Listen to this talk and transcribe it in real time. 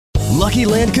Lucky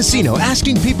Land Casino,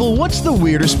 asking people, what's the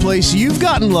weirdest place you've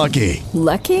gotten lucky?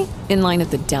 Lucky? In line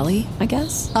at the deli, I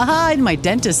guess? Aha, in my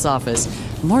dentist's office.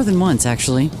 More than once,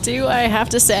 actually. Do I have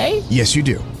to say? Yes, you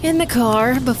do. In the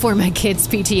car before my kids'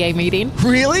 PTA meeting.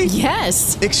 Really?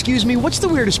 Yes. Excuse me, what's the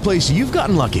weirdest place you've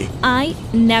gotten lucky? I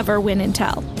never win and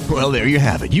tell. Well, there you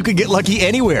have it. You can get lucky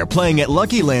anywhere, playing at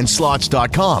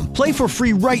LuckyLandSlots.com. Play for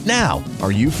free right now.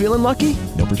 Are you feeling lucky?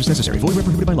 No purchase necessary. Void where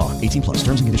prohibited by law. 18 plus.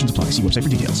 Terms and conditions apply. See website for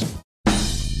details.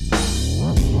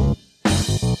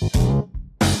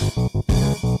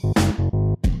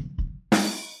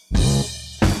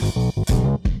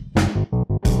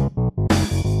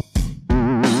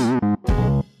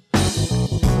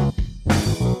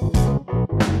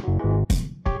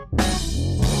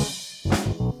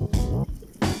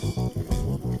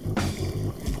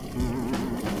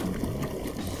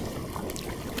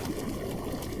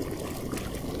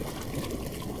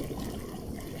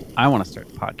 I want to start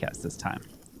the podcast this time.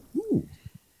 Ooh.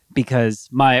 Because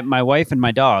my wife and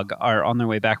my dog are on their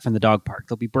way back from the dog park.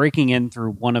 They'll be breaking in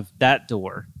through one of that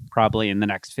door probably in the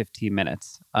next 15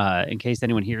 minutes, in case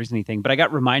anyone hears anything. But I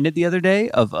got reminded the other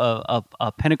day of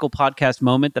a Pinnacle podcast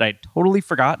moment that I'd totally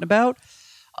forgotten about,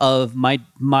 of my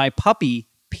puppy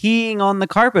peeing on the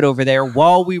carpet over there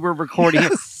while we were recording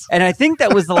it. And I think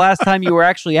that was the last time you were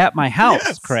actually at my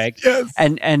house, Craig. Yes.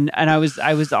 And I was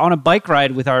on a bike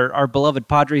ride with our beloved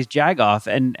Padres Jagoff,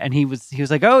 and he was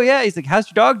like, oh yeah, he's like, how's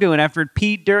your dog doing after it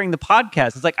peed during the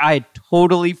podcast? It's like, I had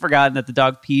totally forgotten that the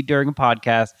dog peed during a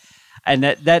podcast. And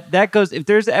that goes, if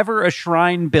there's ever a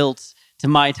shrine built to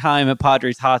my time at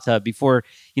Padres Hot Tub before,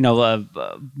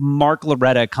 Mark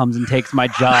Loretta comes and takes my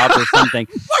job or something.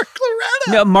 Mark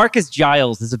Loretta? No, Marcus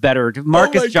Giles is a better.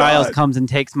 Marcus Giles God. comes and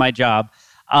takes my job.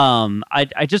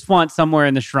 I just want somewhere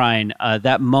in the shrine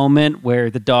that moment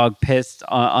where the dog pissed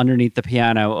underneath the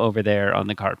piano over there on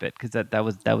the carpet, because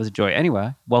that was a joy.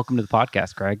 Anyway, welcome to the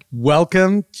podcast, Craig.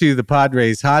 Welcome to the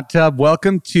Padres Hot Tub.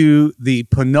 Welcome to the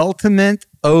penultimate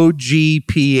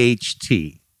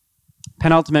OGPHT.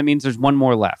 Penultimate means there's one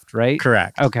more left, right?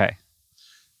 Correct. Okay.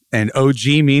 And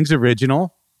OG means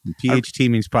original. And PHT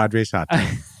means Padres Hot Tub.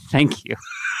 Thank you.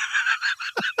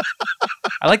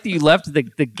 I like that you left the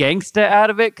gangsta out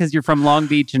of it because you're from Long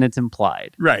Beach and it's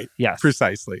implied. Right. Yes.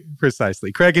 Precisely.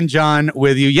 Craig and John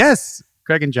with you. Yes.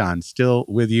 Craig and John still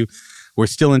with you. We're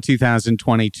still in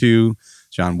 2022.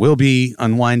 John will be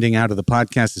unwinding out of the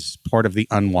podcast. This is part of the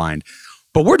unwind.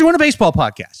 But we're doing a baseball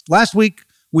podcast. Last week,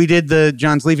 we did the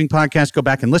John's Leaving podcast. Go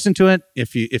back and listen to it.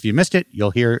 If you missed it,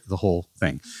 you'll hear the whole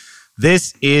thing.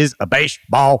 This is a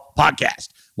baseball podcast.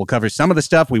 We'll cover some of the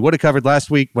stuff we would have covered last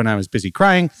week when I was busy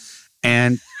crying,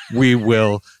 and we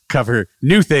will cover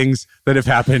new things that have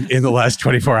happened in the last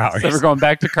 24 hours. So we're going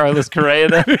back to Carlos Correa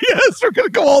then? Yes, we're going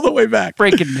to go all the way back.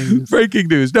 Breaking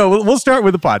news. No, we'll start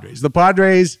with the Padres. The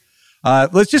Padres,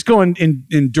 let's just go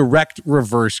in direct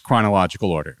reverse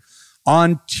chronological order.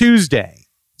 On Tuesday,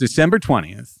 December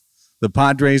 20th, the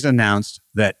Padres announced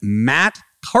that Matt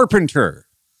Carpenter,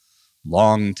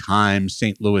 longtime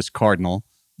St. Louis Cardinal,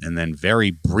 and then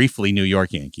very briefly New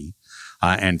York Yankee,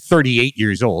 and 38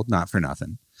 years old, not for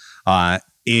nothing,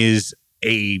 is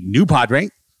a new Padre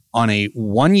on a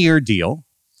one-year deal,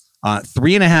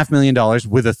 $3.5 million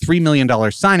with a $3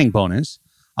 million signing bonus,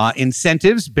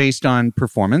 incentives based on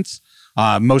performance,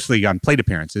 mostly on plate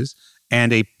appearances,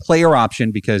 and a player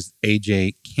option because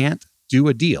AJ can't do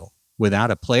a deal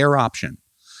without a player option.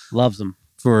 Loves them.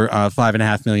 For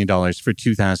 $5.5 million for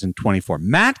 2024.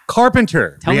 Matt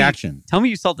Carpenter, reaction. Tell me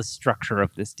you saw the structure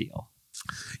of this deal.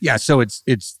 Yeah, so it's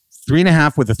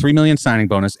 3.5 with a $3 million signing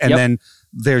bonus, and then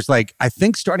there's I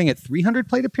think starting at 300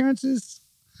 plate appearances.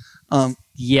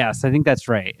 Yes, I think that's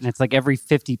right, and it's like every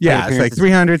 50 plate appearances. It's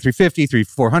 300, 350,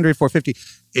 400, 450.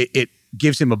 It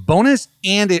gives him a bonus,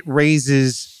 and it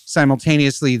raises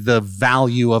simultaneously the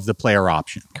value of the player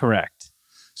option. Correct.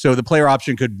 So the player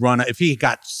option could run, if he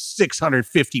got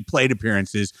 650 plate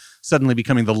appearances, suddenly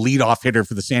becoming the leadoff hitter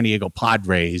for the San Diego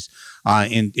Padres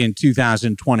in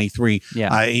 2023,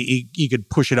 he could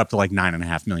push it up to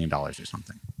 $9.5 million or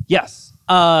something. Yes.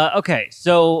 Okay,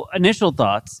 so initial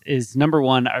thoughts is, number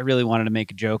one, I really wanted to make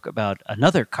a joke about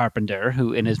another Carpenter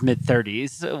who in his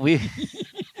mid-30s, we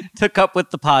took up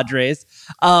with the Padres,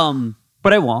 but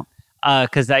I won't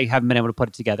because I haven't been able to put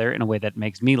it together in a way that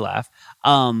makes me laugh.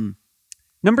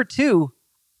 Number two,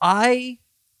 I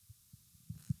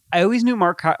always knew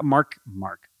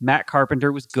Matt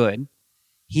Carpenter was good.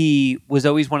 He was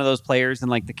always one of those players in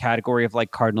the category of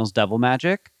Cardinals devil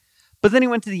magic. But then he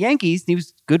went to the Yankees and he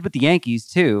was good with the Yankees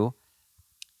too.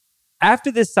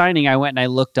 After this signing, I went and I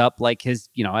looked up his,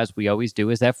 as we always do,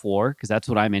 his F4, because that's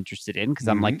what I'm interested in. Because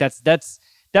I'm like, that's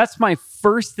That's my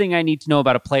first thing I need to know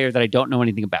about a player that I don't know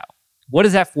anything about. What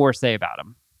does F4 say about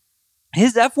him?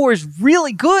 His F4 is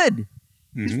really good.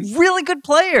 He's a really good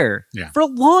player for a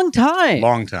long time.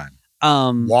 Long time.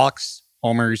 Walks,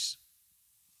 homers,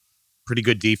 pretty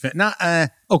good defense. Not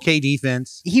okay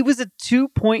defense. He was a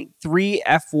 2.3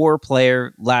 F4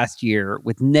 player last year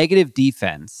with negative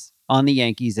defense on the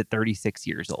Yankees at 36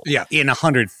 years old. Yeah, in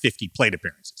 150 plate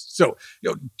appearances. So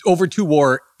over 2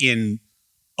 WAR in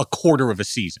a quarter of a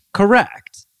season.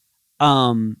 Correct.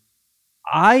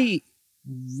 I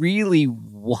really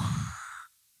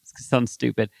this sounds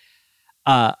stupid.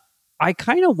 I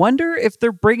kind of wonder if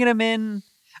they're bringing him in.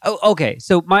 Oh, okay.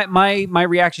 So my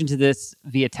reaction to this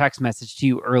via text message to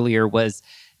you earlier was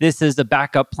this is a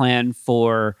backup plan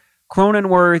for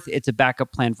Cronenworth. It's a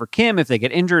backup plan for Kim if they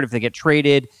get injured, if they get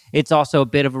traded. It's also a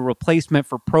bit of a replacement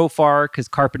for Profar because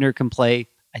Carpenter can play,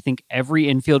 I think, every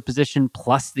infield position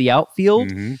plus the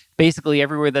outfield, basically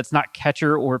everywhere that's not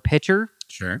catcher or pitcher.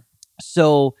 Sure.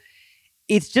 So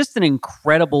it's just an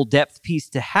incredible depth piece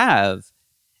to have.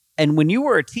 And when you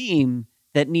are a team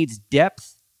that needs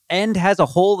depth and has a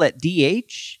hole at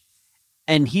DH,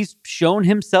 and he's shown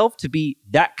himself to be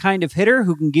that kind of hitter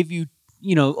who can give you,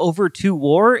 over 2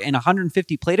 WAR in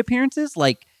 150 plate appearances,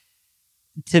 like,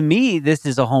 to me, this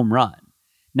is a home run.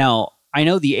 Now, I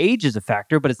know the age is a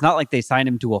factor, but it's not like they signed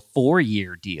him to a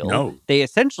 4-year deal. No. They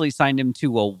essentially signed him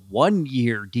to a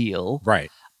 1-year deal.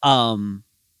 Right. The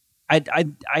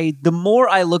more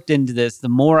I looked into this, the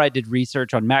more I did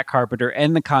research on Matt Carpenter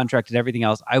and the contract and everything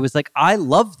else, I was like, I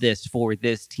love this for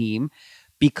this team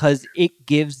because it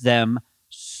gives them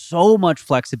so much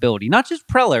flexibility. Not just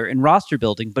Preller in roster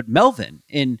building, but Melvin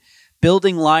in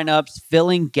building lineups,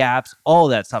 filling gaps, all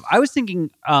that stuff. I was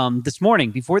thinking this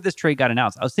morning, before this trade got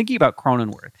announced, I was thinking about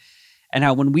Cronenworth and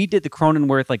how when we did the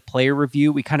Cronenworth player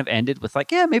review, we kind of ended with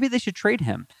maybe they should trade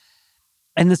him.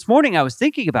 And this morning I was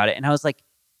thinking about it and I was like,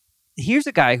 here's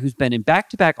a guy who's been in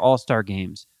back-to-back All-Star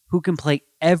games who can play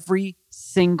every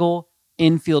single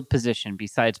infield position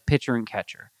besides pitcher and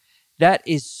catcher. That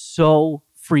is so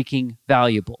freaking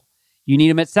valuable. You need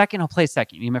him at second, he'll play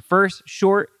second. You need him at first,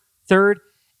 short, third,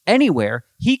 anywhere.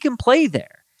 He can play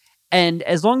there. And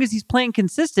as long as he's playing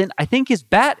consistent, I think his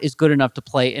bat is good enough to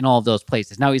play in all of those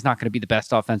places. Now, he's not going to be the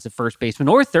best offensive first baseman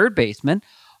or third baseman,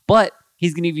 but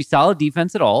he's going to give you solid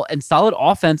defense at all and solid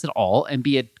offense at all and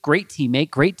be a great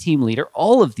teammate, great team leader,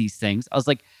 all of these things. I was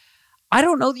like, I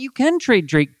don't know that you can trade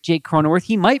Jake Cronenworth.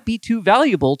 He might be too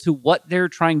valuable to what they're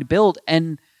trying to build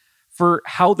and for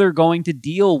how they're going to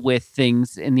deal with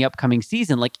things in the upcoming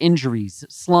season, like injuries,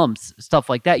 slumps, stuff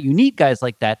like that. You need guys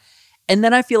like that. And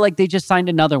then I feel like they just signed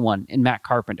another one in Matt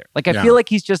Carpenter. I feel like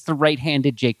he's just the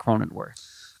right-handed Jake Cronenworth.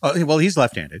 Well, he's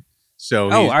left-handed.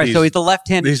 So all right. So he's the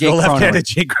left-handed Jake Cronenworth. Left-handed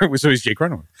Jake Cronenworth. So he's Jake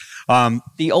Cronenworth.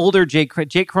 The older Jake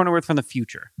Cronenworth from the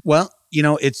future. Well,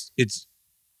 it's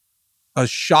a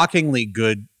shockingly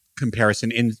good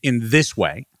comparison in this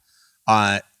way.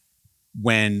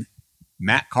 When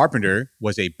Matt Carpenter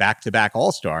was a back-to-back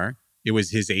All-Star, it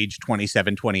was his age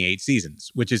 27, 28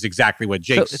 seasons, which is exactly what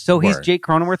Jake's So he's Jake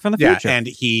Cronenworth from the future. Yeah, and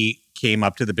he came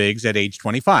up to the bigs at age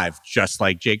 25, just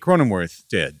like Jake Cronenworth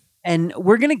did. And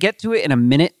we're going to get to it in a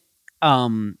minute.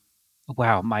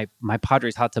 Wow, my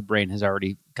Padres hot tub brain has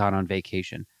already gone on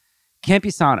vacation.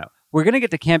 Campusano. We're going to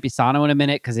get to Campusano in a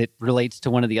minute because it relates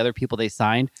to one of the other people they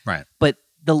signed. Right. But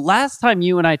the last time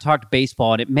you and I talked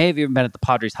baseball, and it may have even been at the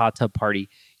Padres hot tub party,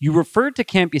 you referred to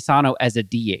Campusano as a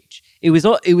DH. It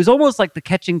was almost like the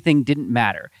catching thing didn't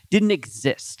matter, didn't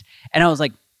exist. And I was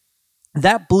like,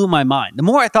 that blew my mind. The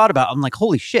more I thought about it, I'm like,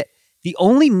 holy shit. The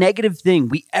only negative thing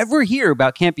we ever hear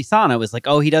about Campusano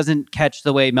is he doesn't catch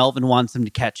the way Melvin wants him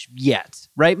to catch yet,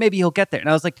 right? Maybe he'll get there. And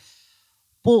I was like,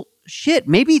 well, shit,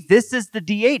 maybe this is the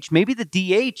DH. Maybe the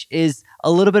DH is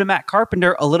a little bit of Matt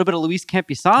Carpenter, a little bit of Luis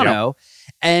Campusano,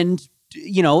 and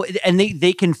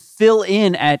they can fill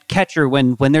in at catcher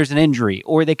when there's an injury,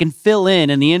 or they can fill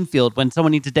in the infield when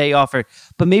someone needs a day off.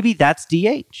 But maybe that's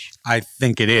DH. I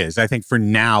think it is. I think for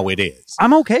now it is.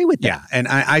 I'm okay with that. Yeah, and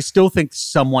I still think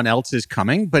someone else is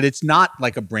coming, but it's not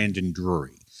like a Brandon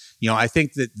Drury. I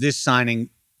think that this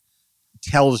signing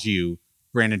tells you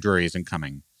Brandon Drury isn't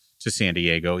coming to San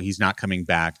Diego. He's not coming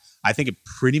back. I think it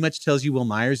pretty much tells you Will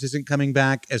Myers isn't coming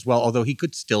back as well, although he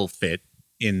could still fit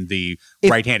in the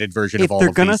right-handed version of all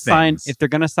of these things. If they're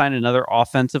going to sign another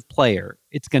offensive player,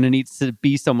 it's going to need to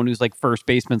be someone who's like first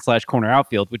baseman / corner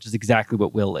outfield, which is exactly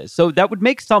what Will is. So that would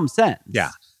make some sense.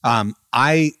 Yeah.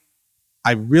 I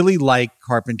really like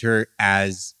Carpenter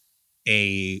as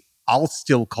I'll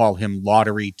still call him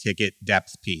lottery ticket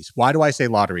depth piece. Why do I say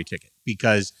lottery ticket?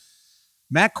 Because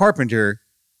Matt Carpenter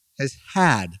has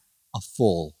had a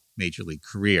full major league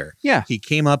career. Yeah. He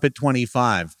came up at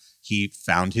 25. He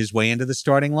found his way into the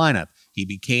starting lineup. He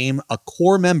became a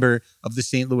core member of the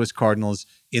St. Louis Cardinals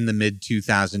in the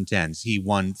mid-2010s. He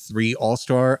won 3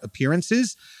 All-Star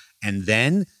appearances, and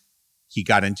then he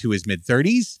got into his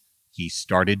mid-30s. He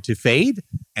started to fade,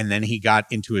 and then he got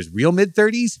into his real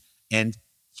mid-30s, and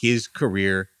his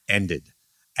career ended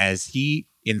as he,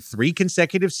 in 3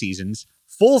 consecutive seasons,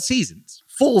 full seasons,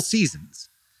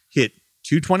 hit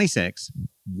 226,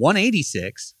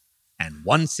 186, and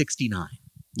 169.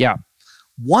 Yeah.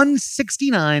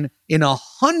 169 in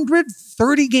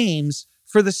 130 games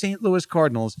for the St. Louis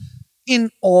Cardinals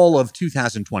in all of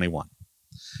 2021.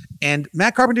 And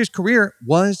Matt Carpenter's career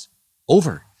was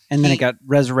over. And then it got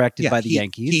resurrected by the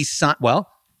Yankees. He signed,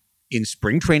 in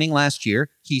spring training last year,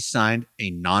 he signed a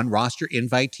non-roster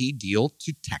invitee deal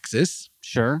to Texas,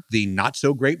 Sure. the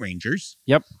not-so-great Rangers.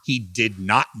 Yep. He did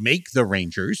not make the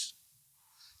Rangers.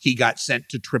 He got sent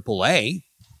to AAA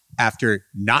after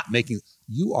not making...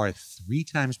 You are 3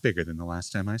 times bigger than the last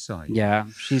time I saw you. Yeah,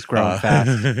 she's growing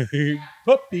fast.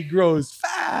 Puppy grows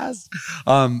fast.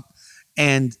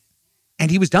 And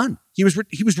he was done. He was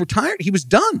retired. He was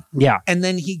done. Yeah. And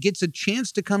then he gets a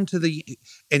chance to come to the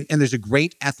and there's a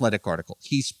great Athletic article.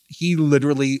 He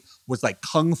literally was like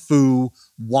kung fu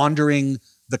wandering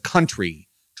the country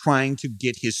trying to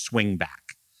get his swing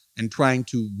back and trying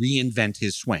to reinvent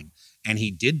his swing. And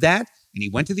he did that, and he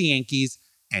went to the Yankees,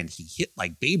 and he hit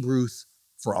like Babe Ruth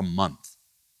for a month.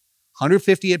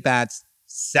 150 at-bats,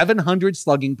 700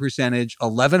 slugging percentage,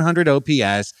 1,100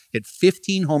 OPS, hit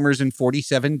 15 homers in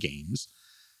 47 games,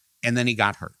 and then he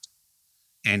got hurt.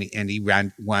 And he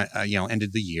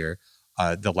ended the year,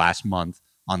 the last month,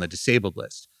 on the disabled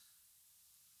list.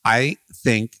 I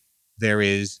think there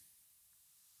is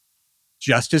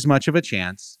just as much of a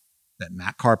chance that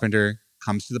Matt Carpenter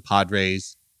comes to the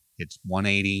Padres, hits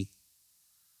 180,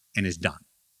 and is done,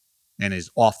 and is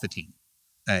off the team.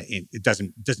 It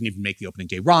doesn't even make the opening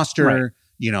day roster, right.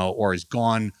 Or is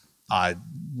gone.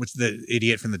 What's the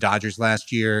idiot from the Dodgers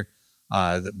last year?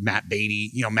 Matt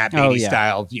Beatty, Matt Beatty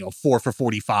style, 4 for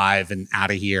 45 and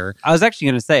out of here. I was actually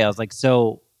going to say, I was like,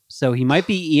 so he might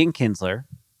be Ian Kinsler.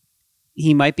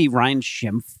 He might be Ryan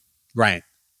Schimpf. Right.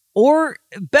 Or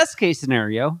best case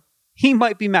scenario, he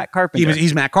might be Matt Carpenter.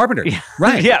 He's Matt Carpenter.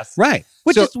 Right. Yes. Right.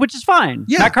 Which is fine.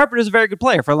 Yeah. Matt Carpenter is a very good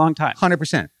player for a long time.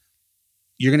 100%.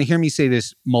 You're going to hear me say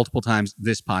this multiple times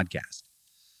this podcast.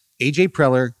 AJ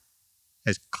Preller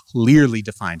has clearly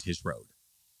defined his road.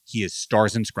 He is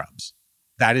stars and scrubs.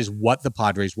 That is what the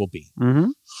Padres will be. Mm-hmm.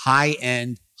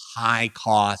 High-end,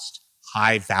 high-cost,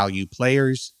 high-value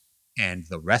players, and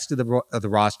the rest of the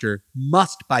roster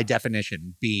must, by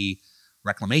definition, be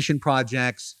reclamation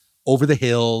projects, over the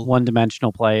hill,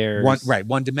 one-dimensional players.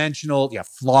 One-dimensional. Yeah,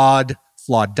 flawed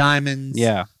diamonds.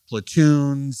 Yeah,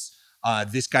 platoons.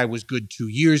 This guy was good 2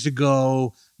 years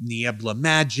ago. Niebla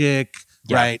Magic.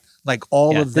 Yeah. Right, like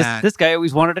all of that. This guy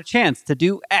always wanted a chance to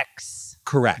do X.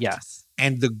 Correct. Yes.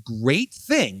 And the great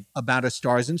thing about a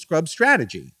stars and scrubs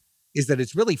strategy is that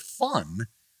it's really fun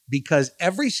because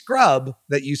every scrub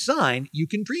that you sign, you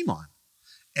can dream on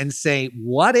and say,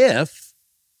 what if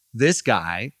this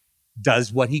guy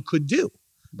does what he could do?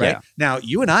 Right. Yeah. Now,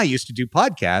 you and I used to do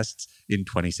podcasts in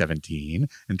 2017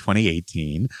 and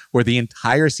 2018 where the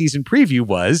entire season preview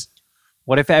was,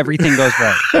 what if everything goes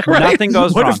right? Right? Nothing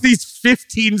goes wrong. What if these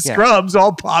 15 scrubs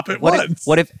all pop at once?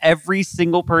 What if every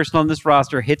single person on this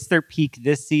roster hits their peak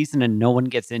this season and no one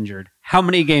gets injured? How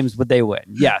many games would they win?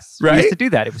 Yes. Right? We used to do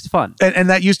that. It was fun.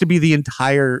 And that used to be the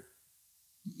entire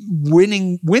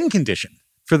win condition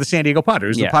for the San Diego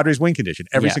Padres. The Padres win condition.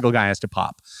 Every single guy has to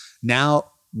pop. Now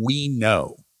we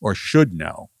know, or should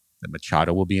know, that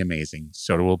Machado will be amazing.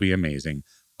 Soto will be amazing.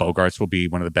 Bogarts will be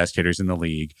one of the best hitters in the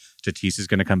league. Tatis is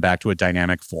going to come back to a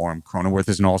dynamic form. Cronenworth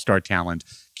is an all-star talent.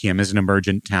 Kim is an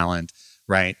emergent talent,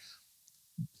 right?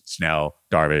 Snell,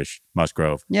 Darvish,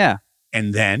 Musgrove. Yeah.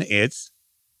 And then it's,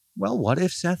 well, what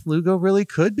if Seth Lugo really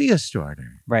could be a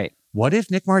starter? Right. What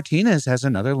if Nick Martinez has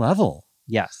another level?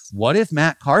 Yes. What if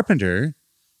Matt Carpenter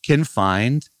can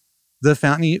find the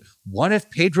fountain? What if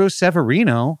Pedro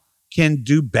Severino can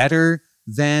do better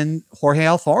than Jorge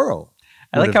Alfaro?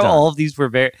 I like how all of these were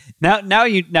very now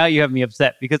you have me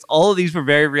upset because all of these were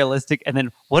very realistic. And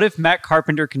then what if Matt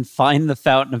Carpenter can find the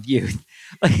fountain of youth?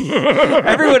 Like,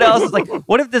 everyone else is like,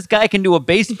 what if this guy can do a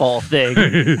baseball thing?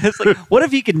 It's like, what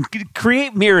if he can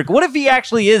create miracles? What if he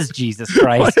actually is Jesus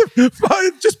Christ?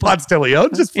 Just Ponce de Leon.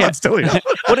 Just Ponce de Leon.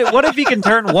 What if he can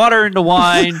turn water into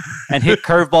wine and hit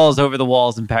curveballs over the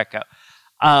walls in Petco?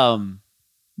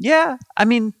 Yeah, I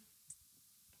mean,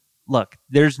 look,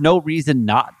 there's no reason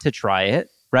not to try it,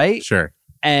 right? Sure.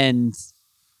 And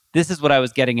this is what I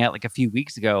was getting at like a few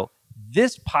weeks ago.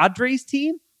 This Padres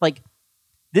team, like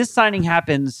this signing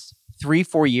happens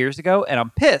 3-4 years ago, and I'm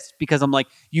pissed because I'm like,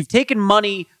 you've taken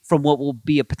money from what will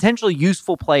be a potential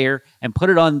useful player and put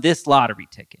it on this lottery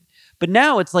ticket. But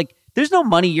now it's like, there's no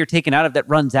money you're taking out of that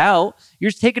runs out. You're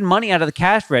just taking money out of the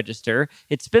cash register.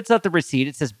 It spits out the receipt.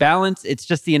 It says balance. It's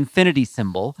just the infinity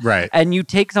symbol. Right. And you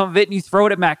take some of it and you throw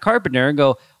it at Matt Carpenter and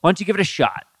go, why don't you give it a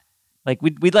shot? Like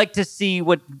we'd like to see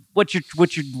what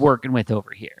you're working with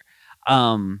over here.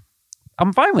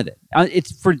 I'm fine with it.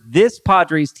 It's for this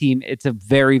Padres team. It's a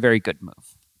very, very good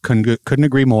move. Couldn't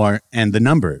agree more. And the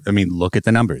number, I mean, look at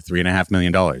the number, $3.5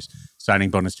 million. Signing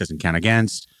bonus doesn't count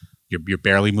against. You're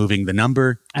barely moving the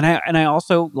number. And I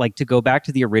also like to go back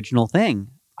to the original thing.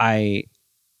 As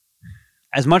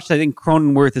much as I think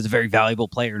Cronenworth is a very valuable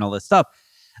player and all this stuff,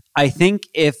 I think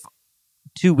if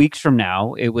 2 weeks from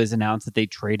now it was announced that they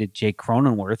traded Jake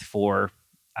Cronenworth for,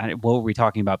 what were we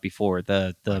talking about before?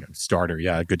 The starter,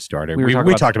 yeah, a good starter. We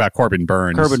talked about Corbin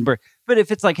Burns. But if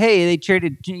it's like, hey, they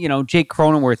traded, Jake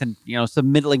Cronenworth and,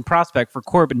 some middling prospect for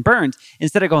Corbin Burns,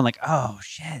 instead of going like, oh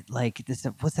shit, like this,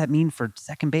 what's that mean for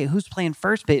second base? Who's playing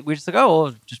first base? We're just like,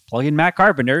 oh, just plug in Matt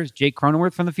Carpenter, Jake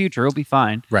Cronenworth from the future. It'll be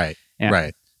fine. Right. Yeah.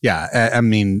 Right. Yeah. I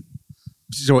mean,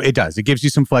 so it does. It gives you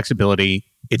some flexibility.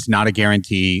 It's not a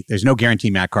guarantee. There's no guarantee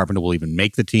Matt Carpenter will even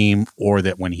make the team or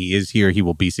that when he is here, he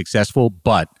will be successful.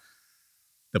 But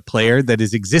the player that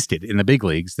has existed in the big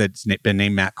leagues that's been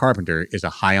named Matt Carpenter is a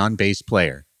high on base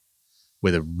player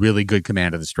with a really good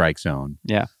command of the strike zone.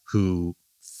 Yeah. Who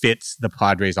fits the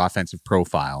Padres offensive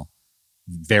profile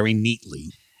very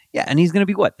neatly. Yeah. And he's going to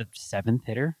be what? The seventh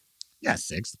hitter? Yeah.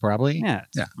 Sixth, probably. Yeah.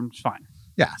 It's fine.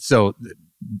 Yeah. So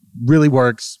really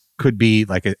works. Could be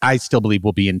like, I still believe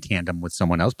will be in tandem with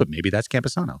someone else, but maybe that's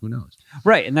Campusano. Who knows?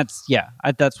 Right. And that's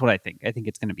what I think. I think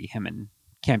it's going to be him and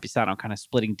Campusano kind of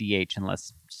splitting DH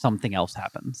unless something else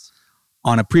happens.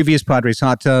 On a previous Padres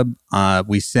Hot Tub,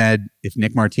 we said if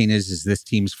Nick Martinez is this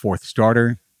team's fourth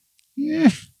starter,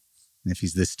 and if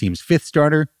he's this team's fifth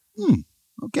starter,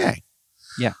 okay.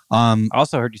 Yeah. I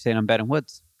also heard you saying I'm betting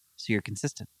Woods, so you're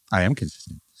consistent. I am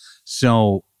consistent.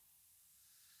 So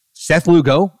Seth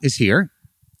Lugo is here.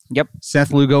 Yep.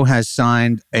 Seth Lugo has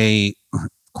signed a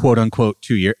quote unquote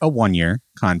 1-year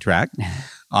contract.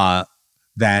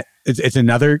 That it's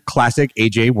another classic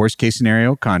AJ worst case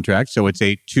scenario contract. So it's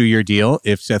a 2-year deal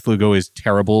if Seth Lugo is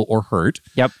terrible or hurt.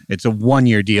 Yep. It's a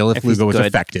 1-year deal if Lugo is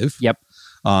effective. Yep.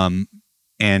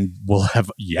 And we'll have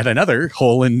yet another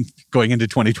hole in going into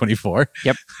 2024.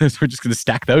 Yep. So we're just going to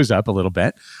stack those up a little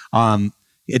bit.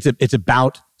 It's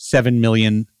about $7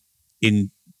 million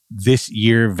in this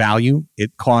year value.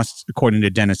 It costs, according to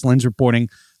Dennis Lynn's reporting,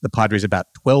 the Padres about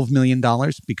 $12 million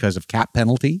because of cap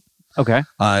penalty. Okay.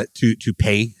 To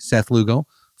pay Seth Lugo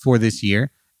for this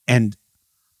year. And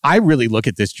I really look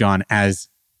at this, John, as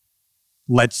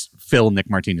let's fill Nick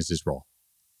Martinez's role.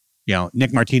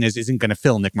 Nick Martinez isn't going to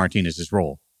fill Nick Martinez's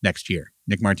role next year.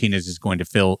 Nick Martinez is going to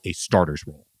fill a starter's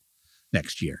role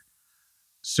next year.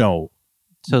 So's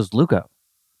Lugo.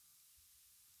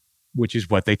 Which is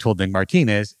what they told Nick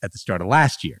Martinez at the start of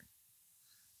last year.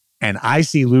 And I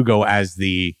see Lugo as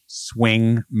the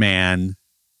swing man,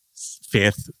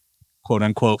 quote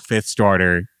unquote, fifth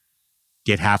starter,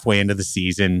 get halfway into the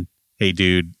season. Hey,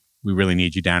 dude, we really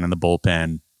need you down in the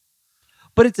bullpen.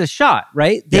 But it's a shot,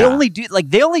 right? They only did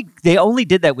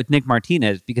that with Nick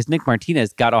Martinez because Nick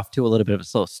Martinez got off to a little bit of a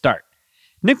slow start.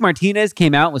 Nick Martinez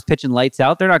came out and was pitching lights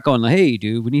out. They're not going, hey,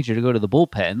 dude, we need you to go to the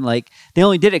bullpen. Like, they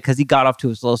only did it because he got off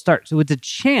to a slow start. So it's a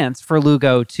chance for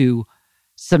Lugo to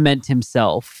cement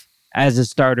himself as a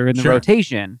starter in the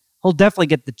rotation. He'll definitely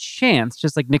get the chance,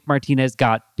 just like Nick Martinez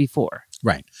got before.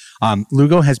 Right.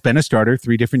 Lugo has been a starter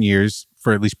 3 different years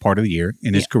for at least part of the year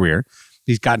in his career.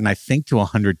 He's gotten, I think, to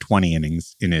 120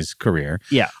 innings in his career.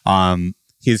 Yeah. And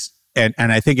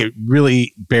I think it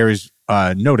really bears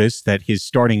notice that his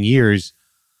starting years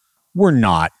were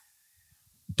not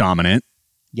dominant.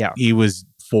 Yeah. He was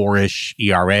 4-ish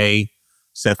ERA.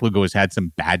 Seth Lugo has had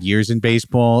some bad years in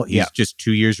baseball. He's just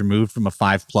 2 years removed from a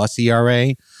 5+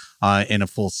 ERA in a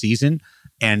full season.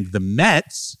 And the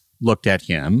Mets looked at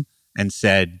him and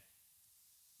said,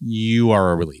 you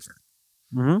are a reliever.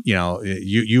 Mm-hmm.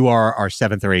 You are our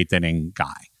 7th or 8th inning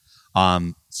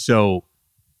guy. So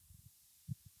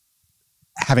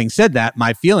having said that,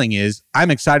 my feeling is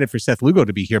I'm excited for Seth Lugo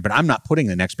to be here, but I'm not putting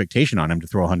an expectation on him to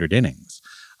throw 100 innings.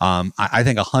 I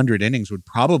think 100 innings would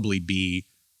probably be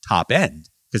top end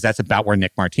because that's about where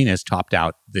Nick Martinez topped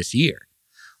out this year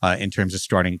in terms of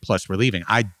starting plus relieving.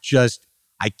 I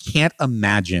can't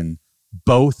imagine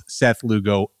both Seth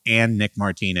Lugo and Nick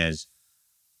Martinez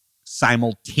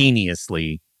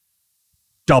simultaneously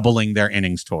doubling their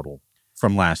innings total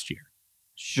from last year.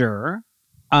 Sure.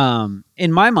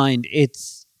 In my mind, it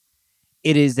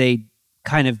is a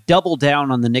kind of double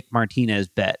down on the Nick Martinez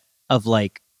bet of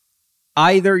like,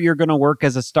 either you're going to work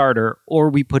as a starter or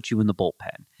we put you in the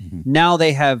bullpen. Now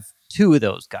they have two of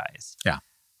those guys. Yeah.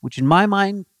 Which in my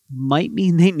mind might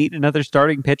mean they need another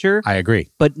starting pitcher. I agree.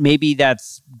 But maybe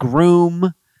that's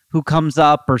Groom who comes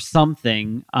up or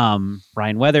something.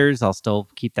 Ryan Weathers, I'll still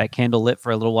keep that candle lit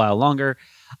for a little while longer.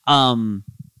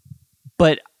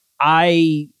 But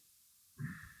I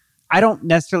don't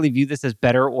necessarily view this as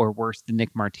better or worse than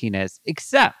Nick Martinez,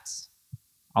 except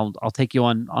I'll take you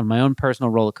on my own personal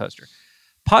roller coaster.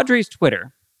 Padres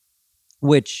Twitter,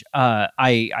 which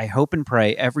I hope and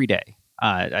pray every day.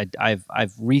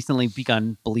 I've recently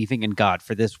begun believing in God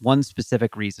for this one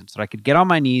specific reason, so that I could get on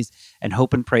my knees and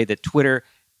hope and pray that Twitter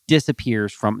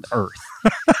disappears from Earth.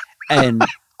 And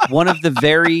one of the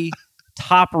very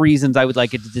top reasons I would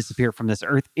like it to disappear from this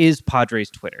earth is Padres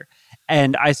Twitter.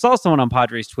 And I saw someone on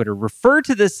Padres Twitter refer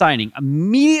to this signing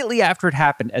immediately after it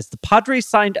happened as the Padres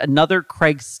signed another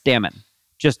Craig Stammen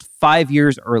just 5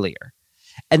 years earlier.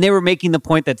 And they were making the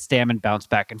point that Stammen bounced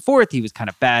back and forth. He was kind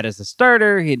of bad as a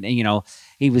starter. He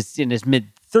was in his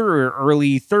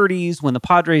early 30s when the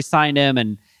Padres signed him.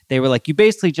 And they were like, you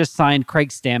basically just signed Craig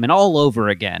Stammen all over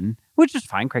again, which is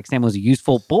fine. Craig Stammen was a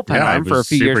useful bullpen arm for a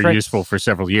few years. Super useful for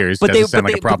several years. But doesn't sound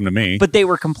like a problem to me. But they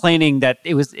were complaining that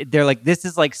they're like, this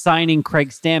is like signing Craig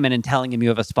Stammen and telling him you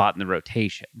have a spot in the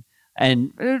rotation.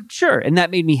 And sure. And that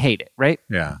made me hate it, right?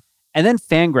 Yeah. And then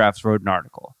Fangraphs wrote an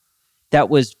article that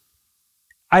was,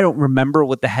 I don't remember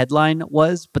what the headline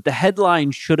was, but the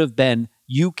headline should have been,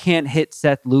 you can't hit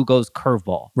Seth Lugo's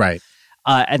curveball. Right.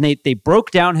 And they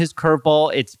broke down his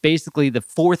curveball. It's basically the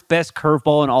fourth best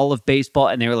curveball in all of baseball.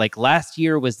 And they were like, last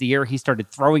year was the year he started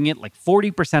throwing it like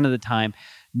 40% of the time.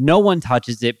 No one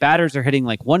touches it. Batters are hitting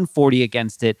like 140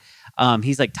 against it.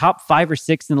 He's like top 5 or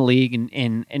 6 in the league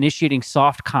in initiating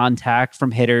soft contact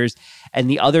from hitters. And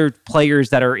the other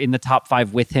players that are in the top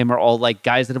 5 with him are all like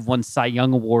guys that have won Cy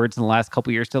Young awards in the last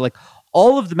couple of years. So like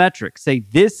all of the metrics say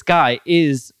this guy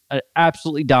is an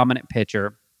absolutely dominant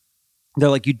pitcher. They're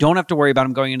like, you don't have to worry about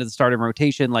him going into the starting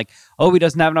rotation. Like, oh, he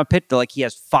doesn't have enough pitch. They're like, he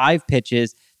has 5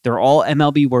 pitches. They're all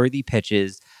MLB-worthy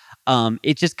pitches.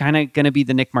 It's just kind of going to be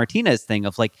the Nick Martinez thing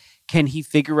of like, can he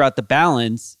figure out the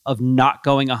balance of not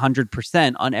going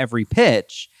 100% on every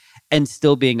pitch and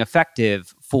still being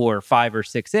effective for 5 or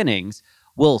 6 innings?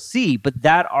 We'll see. But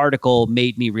that article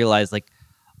made me realize like,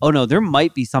 oh no, there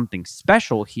might be something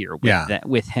special here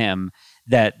with him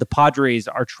that the Padres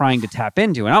are trying to tap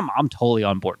into. And I'm totally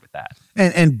on board with that.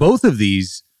 And both of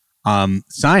these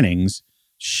signings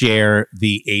share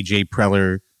the AJ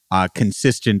Preller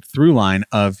consistent through line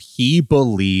of he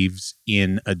believes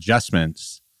in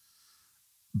adjustments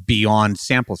beyond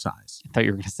sample size. I thought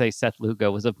you were going to say Seth Lugo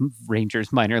was a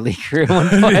Rangers minor leaguer at one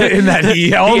point. In that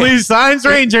he only signs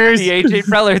Rangers. The AJ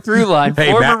Preller through line,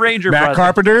 hey, former Ranger Matt brother.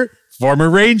 Carpenter, former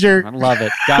Ranger. I love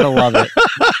it. Gotta love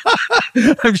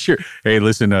it. I'm sure. Hey,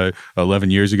 listen,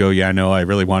 11 years ago, I know I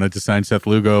really wanted to sign Seth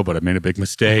Lugo, but I made a big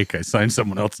mistake. I signed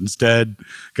someone else instead.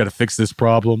 Got to fix this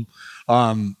problem.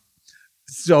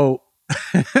 So,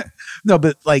 no,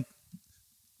 but like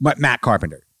Matt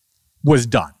Carpenter was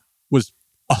done, was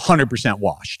 100%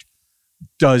 washed,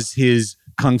 does his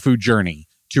kung fu journey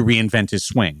to reinvent his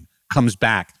swing, comes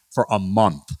back for a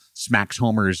month, smacks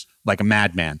homers like a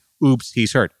madman. Oops,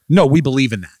 he's hurt. No, we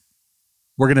believe in that.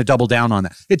 We're going to double down on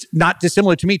that. It's not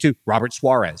dissimilar to me to Robert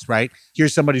Suarez, right?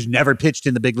 Here's somebody who's never pitched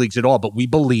in the big leagues at all, but we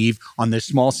believe on this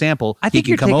small sample I think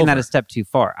he you're can come taking over. that a step too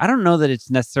far. I don't know that it's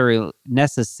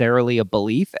necessarily a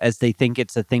belief as they think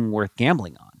it's a thing worth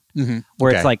gambling on. Mm-hmm.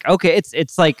 Where Okay. it's like, okay,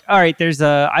 it's like, all right,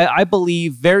 I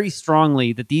believe very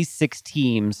strongly that these 6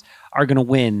 teams are going to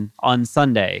win on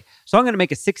Sunday. So I'm going to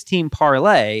make a 6-team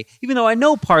parlay, even though I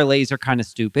know parlays are kind of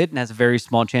stupid and has a very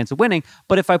small chance of winning.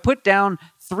 But if I put down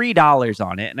 $3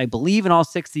 on it and I believe in all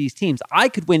 6 of these teams, I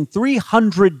could win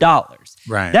 $300.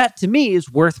 Right. That to me is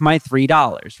worth my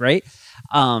 $3, right?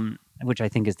 Which I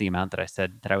think is the amount that I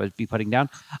said that I would be putting down.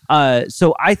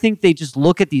 So I think they just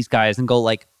look at these guys and go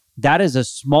like, that is a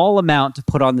small amount to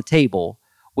put on the table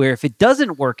where if it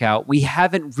doesn't work out, we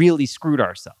haven't really screwed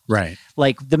ourselves. Right.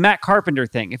 Like the Matt Carpenter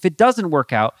thing. If it doesn't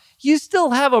work out, you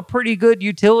still have a pretty good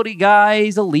utility guy.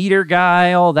 He's a leader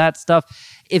guy, all that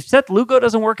stuff. If Seth Lugo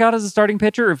doesn't work out as a starting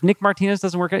pitcher, if Nick Martinez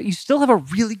doesn't work out, you still have a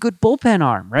really good bullpen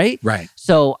arm, right? Right.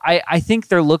 So I think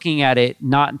they're looking at it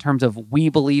not in terms of we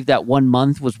believe that 1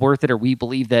 month was worth it or we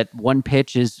believe that 1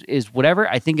 pitch is whatever.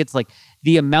 I think it's like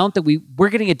the amount that we're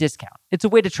getting a discount. It's a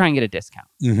way to try and get a discount.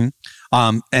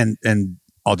 Mm-hmm. And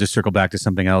I'll just circle back to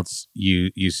something else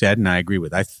you said, and I agree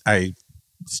with. I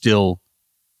still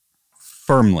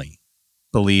firmly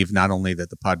believe not only that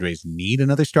the Padres need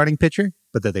another starting pitcher,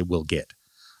 but that they will get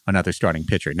another starting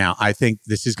pitcher. Now, I think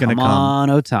this is going to come on,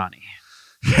 Ohtani.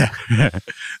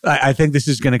 I think this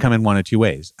is going to come in one of two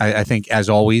ways. I think, as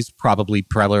always, probably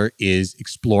Preller is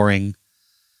exploring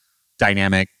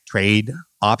dynamic trade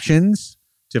options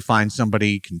to find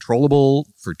somebody controllable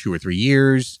for 2 or 3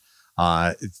 years,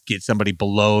 get somebody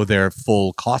below their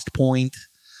full cost point,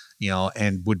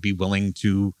 and would be willing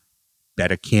to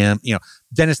bet a Kim.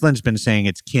 Dennis Lin's been saying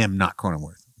it's Kim, not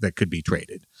Cronenworth, that could be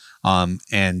traded.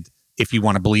 And if you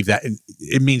want to believe that,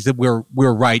 it means that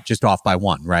we're right, just off by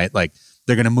one, right? Like,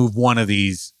 they're going to move one of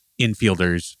these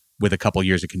infielders with a couple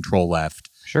years of control left.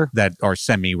 Sure. That are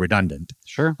semi-redundant.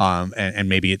 Sure. And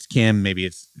maybe it's Kim, maybe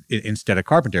it's instead of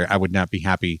Carpenter. I would not be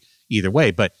happy either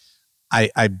way. But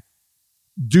I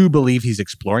do believe he's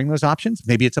exploring those options.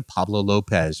 Maybe it's a Pablo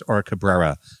Lopez or a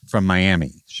Cabrera from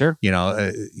Miami. Sure.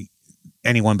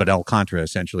 Anyone but Alcantara,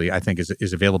 essentially, I think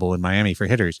is available in Miami for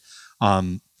hitters.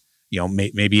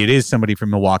 Maybe it is somebody from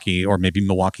Milwaukee, or maybe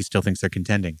Milwaukee still thinks they're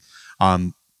contending.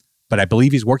 But I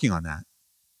believe he's working on that.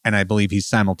 And I believe he's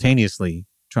simultaneously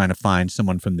trying to find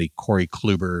someone from the Corey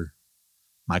Kluber,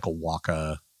 Michael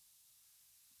Wacha,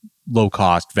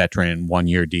 low-cost veteran,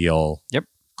 1-year deal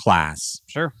class.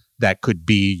 Sure. That could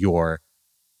be your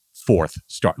fourth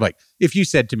start. Like, if you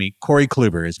said to me, Corey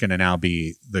Kluber is going to now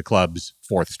be the club's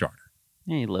fourth starter.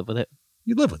 Yeah, you live with it.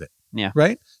 You live with it. Yeah.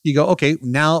 Right? You go, okay,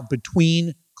 now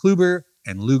between Kluber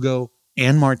and Lugo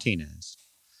and Martinez,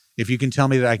 if you can tell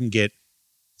me that I can get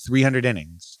 300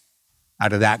 innings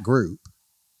out of that group,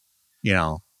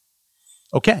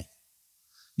 okay.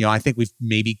 I think we've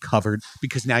maybe covered,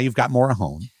 because now you've got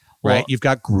Morejon, right? Well, you've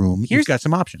got Groom. You've got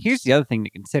some options. Here's the other thing to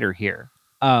consider here.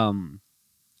 Darvish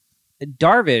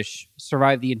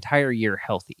survived the entire year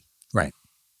healthy. Right.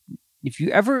 If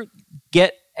you ever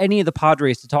get any of the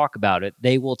Padres to talk about it,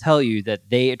 they will tell you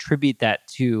that they attribute that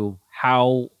to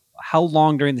how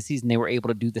long during the season they were able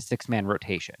to do the 6-man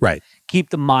rotation. Right.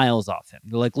 Keep the miles off him.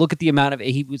 They're like, look at the amount of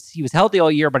he was healthy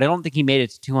all year, but I don't think he made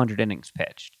it to 200 innings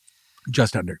pitched.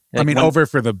 Just under. Like over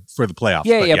for the playoffs.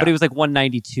 Yeah, but it was like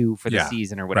 192 for the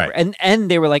season or whatever. Right. And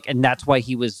they were like, and that's why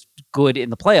he was good in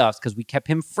the playoffs, because we kept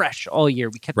him fresh all year.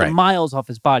 We kept the miles off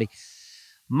his body.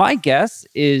 My guess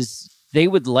is they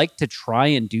would like to try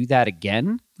and do that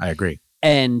again. I agree.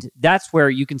 And that's where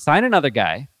you can sign another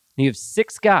guy. And you have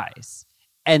 6 guys.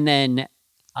 And then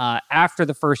after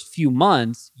the first few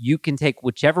months, you can take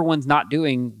whichever one's not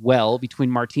doing well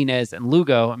between Martinez and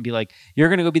Lugo and be like, you're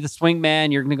going to go be the swing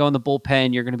man. You're going to go in the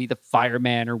bullpen. You're going to be the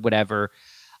fireman or whatever.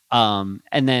 And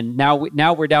then now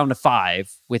we're down to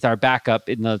 5 with our backup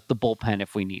in the bullpen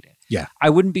if we need it. Yeah. I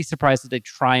wouldn't be surprised if they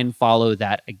try and follow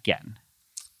that again.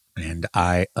 And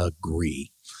I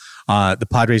agree. The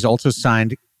Padres also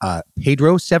signed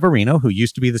Pedro Severino, who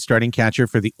used to be the starting catcher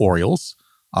for the Orioles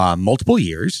multiple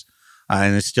years,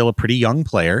 and is still a pretty young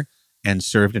player, and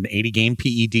served an 80-game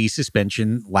PED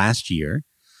suspension last year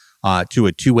to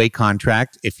a 2-way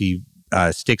contract. If he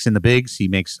sticks in the bigs, he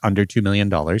makes under $2 million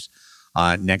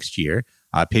next year.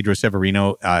 Pedro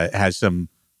Severino has some,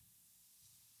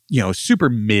 super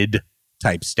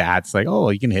mid-type stats,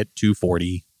 like, he can hit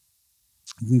 240.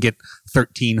 He can get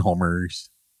 13 homers.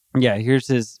 Yeah, here's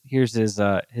his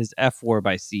F4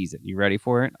 by season. You ready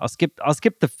for it? I'll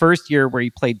skip the first year where he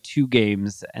played 2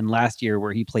 games and last year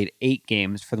where he played 8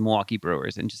 games for the Milwaukee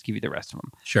Brewers, and just give you the rest of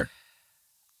them. Sure.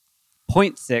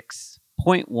 0.6,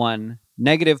 0.1,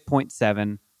 negative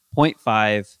 0.7,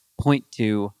 0.5,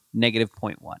 0.2, negative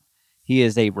 0.1. He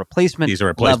is a replacement. He's a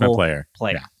replacement player.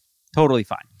 Yeah. Totally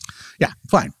fine. Yeah,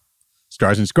 fine.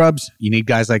 Stars and scrubs. You need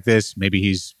guys like this. Maybe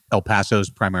he's El Paso's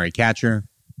primary catcher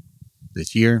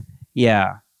this year.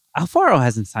 Yeah. Alfaro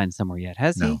hasn't signed somewhere yet,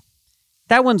 has he? No.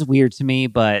 That one's weird to me,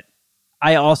 but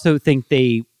I also think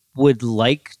they would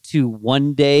like to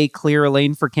one day clear a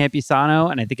lane for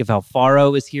Campusano, and I think if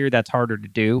Alfaro is here, that's harder to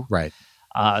do. Right.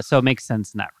 So it makes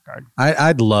sense in that regard.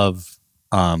 I'd love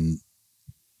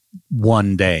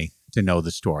one day to know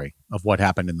the story of what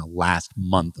happened in the last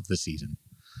month of the season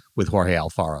with Jorge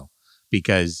Alfaro,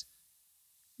 because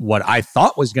what I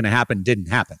thought was going to happen didn't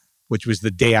happen, which was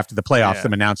the day after the playoffs,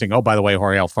 them announcing, by the way,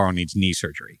 Jorge Alfaro needs knee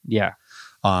surgery. Yeah.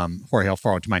 Jorge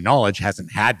Alfaro, to my knowledge,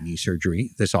 hasn't had knee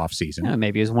surgery this offseason. Yeah,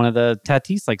 maybe it's one of the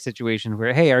Tatis-like situations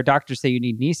where, hey, our doctors say you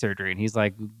need knee surgery. And he's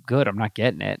like, good, I'm not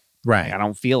getting it. Right. Like, I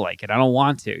don't feel like it. I don't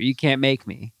want to. You can't make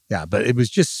me. Yeah, but it was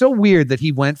just so weird that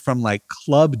he went from like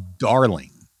club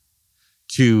darling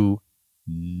to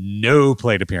no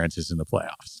plate appearances in the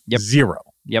playoffs. Yep. 0.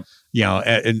 Yep.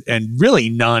 And really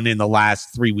none in the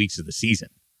last 3 weeks of the season.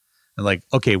 And like,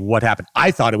 okay, what happened?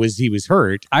 I thought it was he was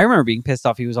hurt. I remember being pissed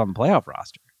off he was on the playoff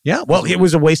roster. Yeah, well, it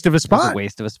was a waste of a It was spot. a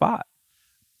waste of a spot.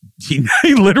 He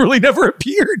literally never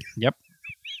appeared. Yep.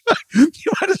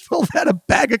 You might as well have had a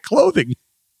bag of clothing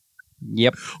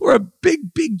Yep. or a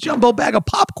big jumbo bag of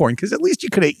popcorn, because at least you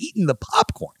could have eaten the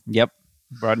popcorn. Yep.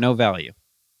 Brought no value.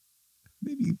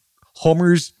 Maybe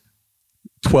Homer's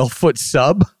 12-foot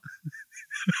sub.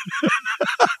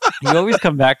 You always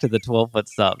come back to the 12-foot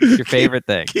sub. It's your favorite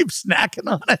thing. Keep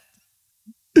snacking on it.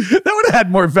 That would have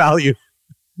had more value,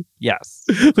 Yes.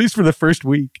 at least for the first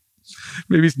week.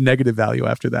 Maybe it's negative value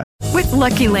after that. With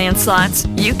Lucky Land Slots,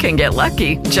 you can get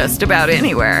lucky just about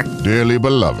anywhere. Dearly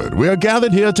beloved, we are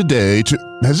gathered here today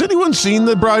to... Has anyone seen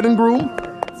the bride and groom?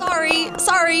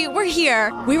 Sorry, we're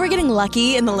here. We were getting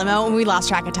lucky in the limo and we lost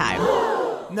track of time.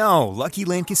 No, Lucky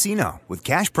Land Casino, with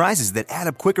cash prizes that add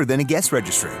up quicker than a guest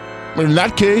registry. In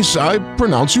that case, I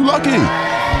pronounce you lucky.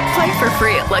 Play for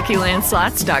free at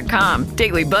LuckyLandSlots.com.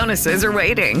 Daily bonuses are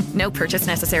waiting. No purchase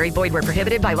necessary. Void where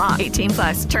prohibited by law.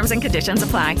 18+. Terms and conditions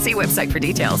apply. See website for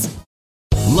details.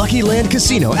 Lucky Land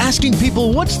Casino, asking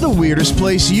people, what's the weirdest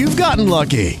place you've gotten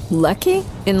lucky? Lucky?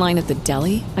 In line at the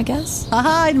deli, I guess?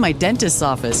 Aha, in my dentist's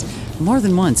office. More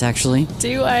than once, actually.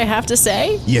 Do I have to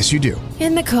say? Yes, you do.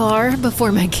 In the car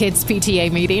before my kids'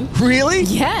 PTA meeting. Really?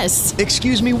 Yes.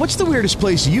 Excuse me, what's the weirdest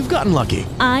place you've gotten lucky?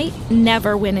 I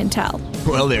never win and tell.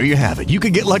 Well, there you have it. You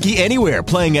can get lucky anywhere,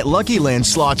 playing at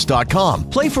LuckyLandSlots.com.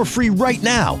 Play for free right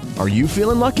now. Are you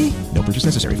feeling lucky? No purchase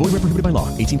necessary. Void where prohibited by law.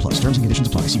 18+. Terms and conditions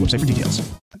apply. See website for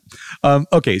details.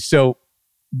 Okay, so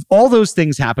all those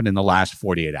things happened in the last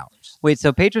 48 hours. Wait,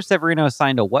 so Pedro Severino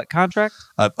signed a what contract?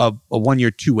 A 1-year,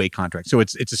 2-way contract. So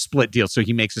it's a split deal. So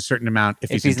he makes a certain amount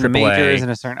if he's in in the AAA. majors and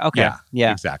a certain... Okay.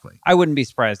 Yeah. Exactly. I wouldn't be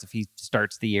surprised if he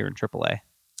starts the year in AAA.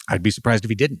 I'd be surprised if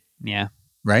he didn't. Yeah.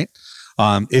 Right?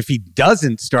 If he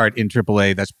doesn't start in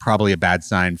AAA, that's probably a bad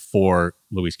sign for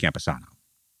Luis Campusano.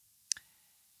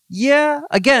 Yeah.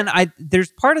 Again,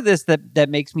 there's part of this that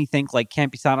makes me think like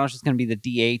Campusano is just going to be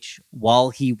the DH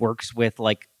while he works with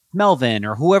like Melvin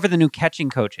or whoever the new catching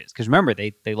coach is. Because remember,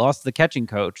 they lost the catching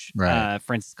coach, Right.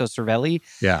 Francisco Cervelli,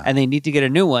 Yeah. and they need to get a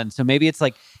new one. So maybe it's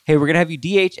like, hey, we're going to have you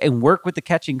DH and work with the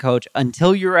catching coach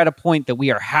until you're at a point that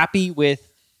we are happy with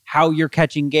how you're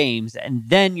catching games, and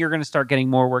then you're going to start getting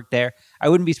more work there. I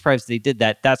wouldn't be surprised if they did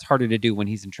that. That's harder to do when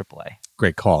he's in AAA.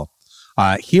 Great call.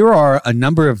 Here are a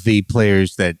number of the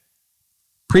players that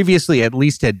previously at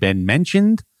least had been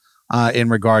mentioned in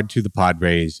regard to the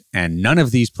Padres, and none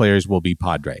of these players will be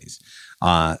Padres.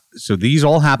 So these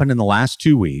all happened in the last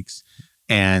 2 weeks,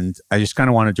 and I just kind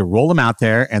of wanted to roll them out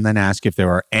there and then ask if there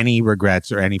are any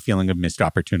regrets or any feeling of missed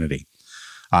opportunity.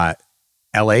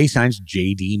 LA signs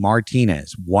JD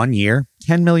Martinez, 1 year,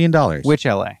 $10 million. Which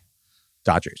LA?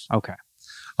 Dodgers. Okay.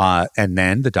 And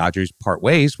then the Dodgers part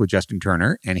ways with Justin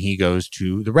Turner, and he goes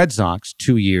to the Red Sox,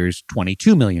 2 years,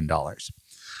 $22 million.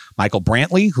 Michael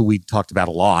Brantley, who we talked about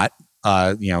a lot,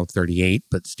 38,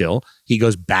 but still, he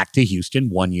goes back to Houston,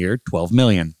 1 year, $12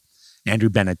 million. Andrew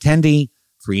Benintendi,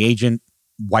 free agent,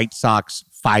 White Sox,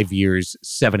 5 years,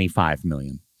 $75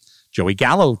 million. Joey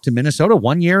Gallo to Minnesota,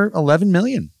 1 year, $11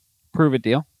 million. Prove it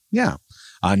deal. Yeah.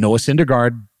 Noah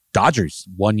Syndergaard, Dodgers,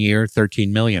 1 year,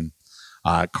 $13 million.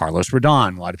 Carlos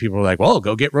Rodon. A lot of people are like, well,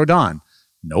 go get Rodon.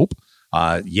 Nope.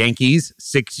 Yankees,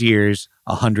 6 years,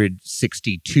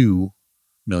 $162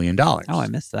 million. Oh, I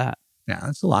missed that. Yeah,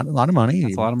 that's a lot of money.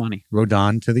 That's a lot of money.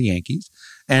 Rodon to the Yankees.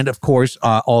 And of course,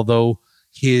 although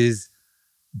his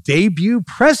debut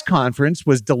press conference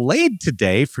was delayed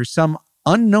today for some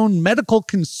unknown medical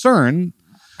concern,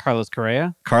 Carlos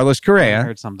Correa. Correa, I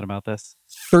heard something about this.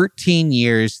 13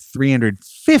 years,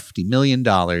 $350 million,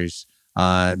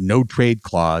 no trade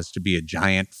clause to be a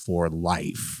Giant for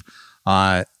life.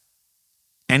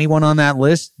 Anyone on that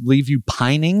list leave you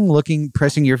pining,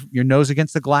 pressing your nose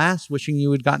against the glass, wishing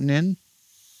you had gotten in?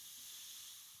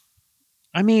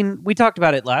 I mean, we talked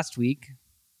about it last week.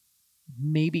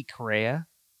 Maybe Correa.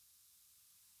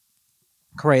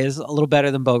 Correa's a little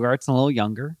better than Bogarts and a little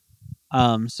younger.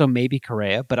 So maybe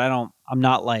Correa, but I'm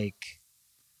not like,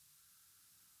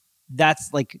 that's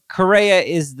like, Correa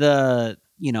is the,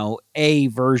 A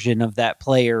version of that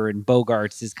player, and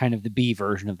Bogarts is kind of the B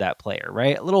version of that player,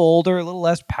 right? A little older, a little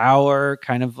less power,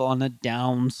 kind of on a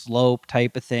down slope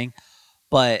type of thing.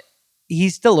 But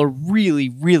he's still a really,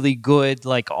 really good,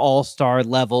 like all-star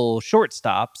level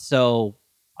shortstop. So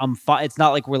I'm fine. It's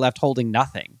not like we're left holding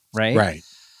nothing, right? Right.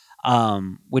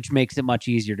 Which makes it much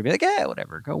easier to be like,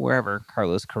 whatever, go wherever,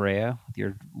 Carlos Correa, with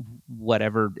your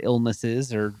whatever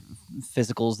illnesses or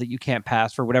physicals that you can't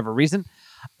pass for whatever reason.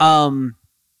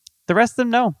 The rest of them,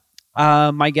 no.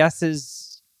 My guess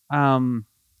is, God,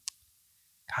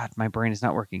 my brain is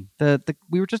not working. The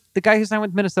guy who signed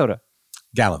with Minnesota,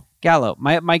 Gallo.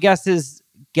 My guess is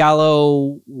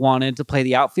Gallo wanted to play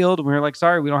the outfield, and we were like,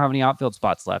 sorry, we don't have any outfield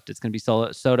spots left. It's going to be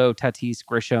Soto, Tatis,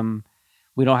 Grisham.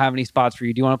 We don't have any spots for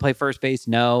you. Do you want to play first base?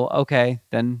 No. Okay,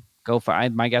 then go for.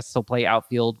 My guess is he'll play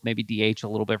outfield, maybe DH a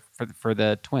little bit for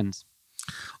the Twins.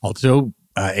 Also,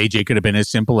 AJ could have been as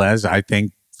simple as, I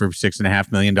think, for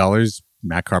 $6.5 million,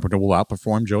 Matt Carpenter will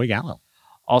outperform Joey Gallo.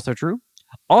 Also true.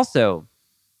 Also,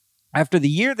 after the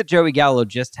year that Joey Gallo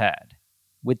just had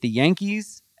with the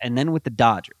Yankees and then with the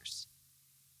Dodgers,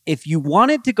 if you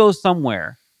wanted to go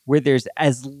somewhere where there's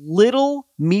as little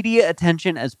media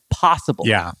attention as possible,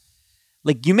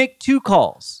 like you make 2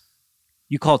 calls.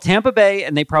 You call Tampa Bay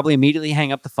and they probably immediately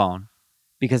hang up the phone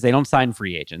because they don't sign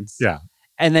free agents. Yeah.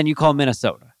 And then you call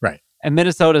Minnesota. Right. And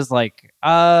Minnesota's like,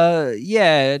 I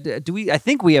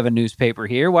think we have a newspaper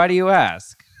here. Why do you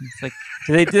ask? It's like,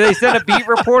 do they send a beat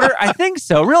reporter? I think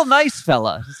so. Real nice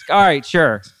fella. It's like, all right,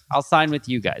 sure. I'll sign with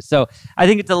you guys. So I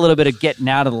think it's a little bit of getting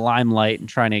out of the limelight and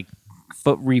trying to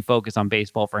refocus on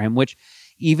baseball for him, which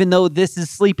even though this is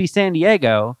sleepy San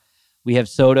Diego, we have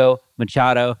Soto,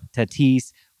 Machado,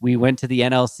 Tatis. We went to the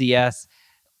NLCS.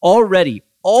 Already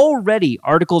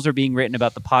articles are being written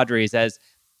about the Padres as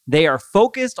they are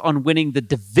focused on winning the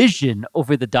division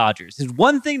over the Dodgers. There's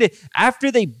one thing that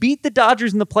after they beat the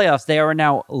Dodgers in the playoffs, they are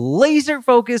now laser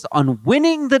focused on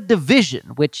winning the division,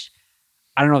 which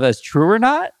I don't know if that's true or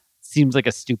not. Seems like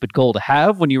a stupid goal to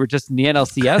have when you were just in the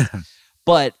NLCS.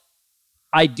 But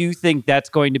I do think that's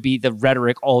going to be the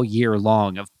rhetoric all year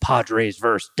long of Padres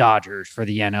versus Dodgers for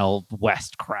the NL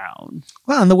West crown.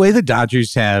 Well, and the way the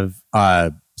Dodgers have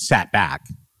sat back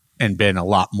and been a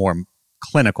lot more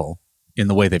clinical in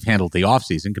the way they've handled the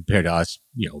offseason compared to us,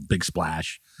 big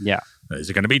splash. Yeah. Is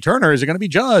it going to be Turner? Is it going to be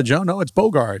Judge? Oh, no, it's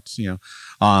Bogarts.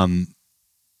 JD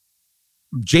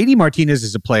Martinez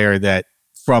is a player that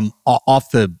from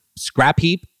off the scrap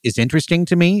heap is interesting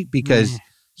to me because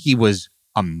he was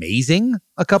amazing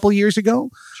a couple years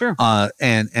ago. Sure.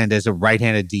 And as a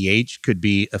right-handed DH could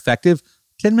be effective.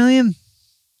 $10 million,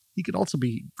 he could also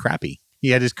be crappy. He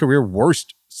had his career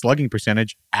worst slugging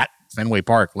percentage at Fenway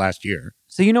Park last year.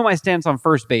 So you know my stance on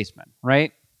first baseman,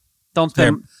 right? Don't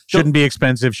spend. Shouldn't be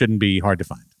expensive. Shouldn't be hard to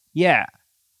find. Yeah.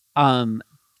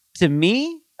 To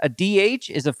me, a DH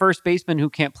is a first baseman who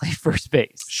can't play first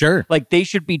base. Sure. Like they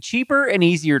should be cheaper and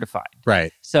easier to find.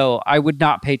 Right. So I would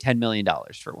not pay $10 million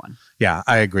for one. Yeah,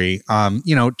 I agree.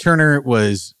 Turner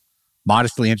was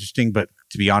modestly interesting, but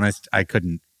to be honest, I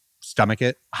couldn't stomach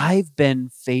it. I've been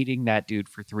fading that dude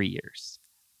for 3 years.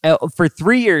 For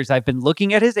 3 years, I've been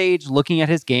looking at his age, looking at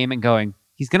his game and going,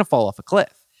 he's going to fall off a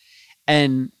cliff.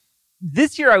 And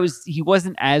this year he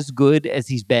wasn't as good as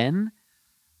he's been,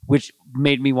 which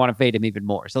made me want to fade him even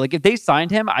more. So like if they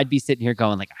signed him, I'd be sitting here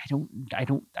going like,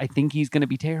 I think he's going to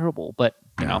be terrible, but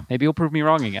maybe he'll prove me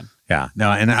wrong again. Yeah,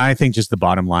 no. And I think just the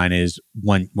bottom line is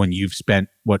when you've spent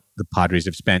what the Padres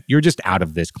have spent, you're just out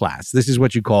of this class. This is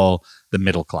what you call the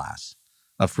middle class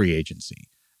of free agency.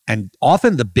 And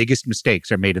often the biggest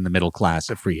mistakes are made in the middle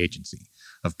class of free agency,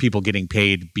 of people getting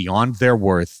paid beyond their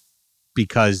worth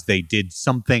because they did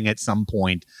something at some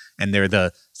point and they're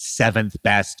the 7th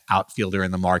best outfielder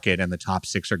in the market and the top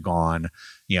 6 are gone,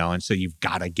 and so you've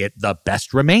got to get the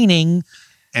best remaining.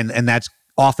 And that's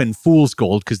often fool's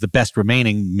gold because the best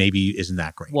remaining maybe isn't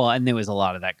that great. Well, and there was a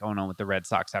lot of that going on with the Red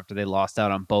Sox after they lost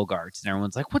out on Bogarts, and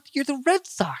everyone's like, "What? You're the Red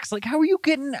Sox? Like, how are you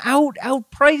getting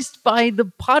outpriced by the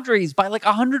Padres by like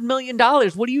 $100 million?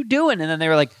 What are you doing?" And then they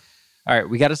were like, "All right,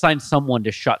 we got to sign someone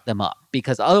to shut them up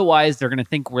because otherwise they're going to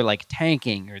think we're like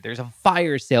tanking or there's a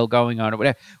fire sale going on or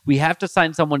whatever. We have to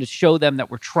sign someone to show them that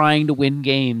we're trying to win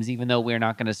games, even though we're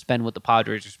not going to spend what the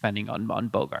Padres are spending on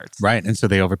Bogarts." Right. And so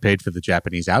they overpaid for the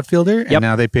Japanese outfielder and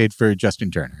now they paid for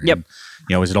Justin Turner. Yep.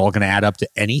 And, is it all going to add up to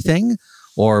anything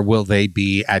or will they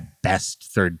be at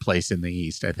best 3rd place in the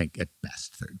East? I think at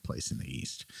best 3rd place in the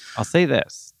East. I'll say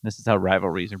this. This is how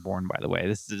rivalries are born, by the way.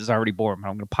 This is already born, but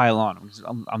I'm going to pile on.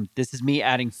 This is me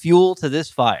adding fuel to this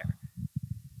fire.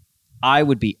 I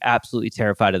would be absolutely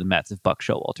terrified of the Mets if Buck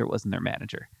Showalter wasn't their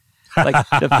manager. Like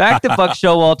the fact that Buck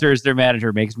Showalter is their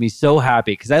manager makes me so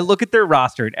happy because I look at their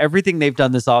roster and everything they've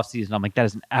done this offseason. I'm like, that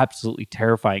is an absolutely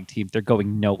terrifying team. They're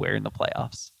going nowhere in the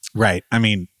playoffs. Right. I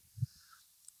mean,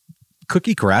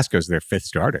 Cookie Carrasco's their 5th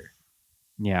starter.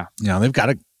 Yeah. They've got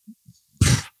a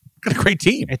great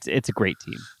team. It's a great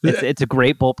team. It's a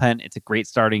great bullpen. It's a great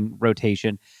starting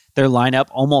rotation. Their lineup,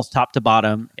 almost top to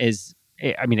bottom,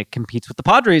 it competes with the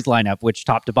Padres lineup, which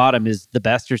top to bottom is the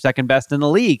best or second best in the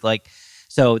league.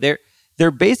 So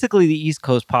they're basically the East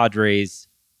Coast Padres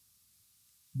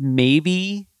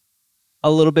maybe a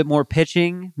little bit more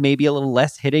pitching, maybe a little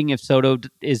less hitting if Soto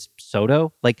is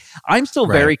Soto. Like, I'm still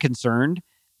very concerned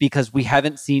because we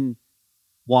haven't seen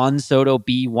Juan Soto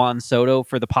be Juan Soto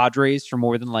for the Padres for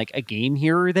more than like a game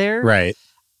here or there. Right.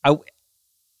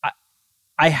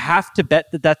 I have to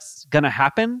bet that that's going to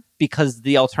happen because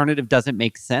the alternative doesn't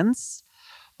make sense,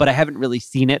 but I haven't really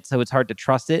seen it, so it's hard to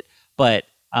trust it. But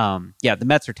yeah, the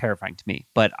Mets are terrifying to me,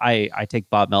 but I take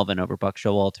Bob Melvin over Buck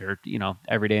Showalter,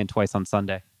 every day and twice on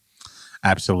Sunday.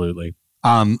 Absolutely.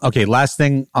 Okay, last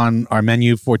thing on our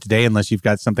menu for today, unless you've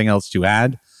got something else to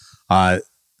add.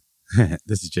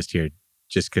 This is just here,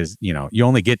 just because, you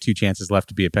only get 2 chances left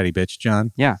to be a petty bitch,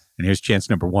 John. Yeah. And here's chance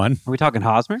number 1. Are we talking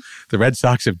Hosmer? The Red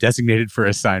Sox have designated for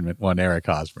assignment one Eric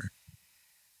Hosmer.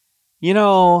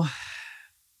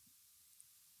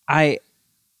 I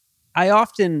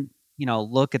often,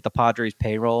 look at the Padres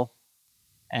payroll,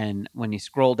 and when you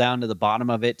scroll down to the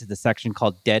bottom of it to the section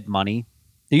called Dead Money,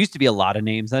 there used to be a lot of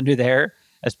names under there,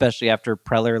 especially after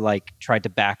Preller tried to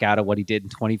back out of what he did in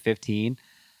 2015.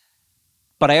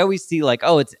 But I always see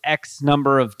it's X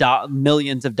number of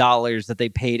millions of dollars that they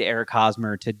paid Eric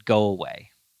Hosmer to go away.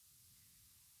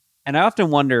 And I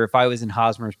often wonder if I was in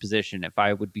Hosmer's position, if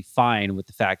I would be fine with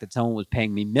the fact that someone was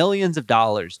paying me millions of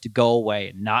dollars to go away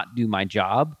and not do my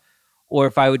job, or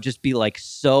if I would just be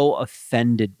so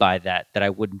offended by that I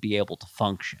wouldn't be able to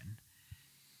function.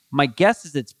 My guess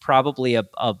is it's probably a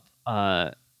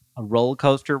roller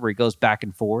coaster where he goes back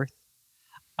and forth.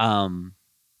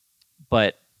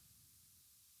 But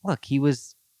look, he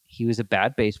was a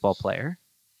bad baseball player,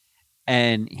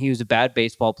 and he was a bad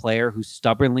baseball player who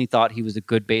stubbornly thought he was a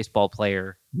good baseball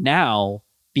player now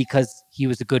because he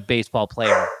was a good baseball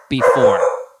player before.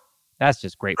 That's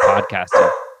just great podcasting.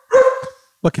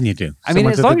 What can you do? I mean,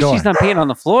 as long as she's not peeing on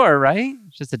the floor, right?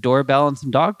 It's just a doorbell and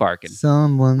some dog barking.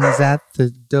 Someone's at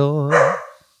the door.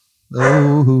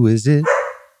 Oh, who is it?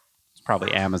 It's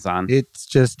probably Amazon. It's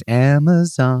just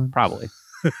Amazon. Probably.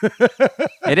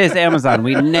 It is Amazon.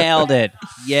 We nailed it.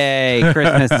 Yay.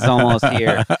 Christmas is almost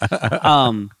here.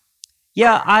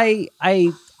 Yeah, I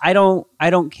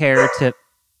don't care to.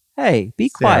 Hey, be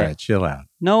quiet. Sarah, chill out.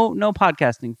 No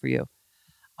podcasting for you.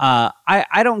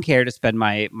 I don't care to spend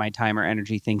my time or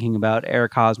energy thinking about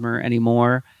Eric Hosmer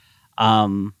anymore.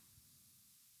 I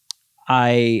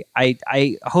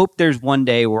hope there's one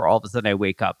day where all of a sudden I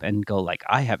wake up and go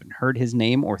I haven't heard his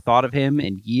name or thought of him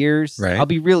in years. Right. I'll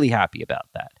be really happy about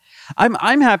that.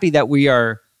 I'm happy that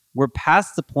we're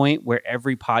past the point where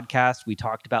every podcast we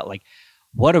talked about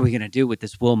what are we going to do with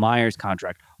this Will Myers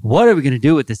contract? What are we going to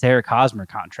do with this Eric Hosmer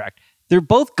contract? They're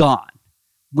both gone.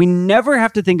 We never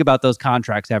have to think about those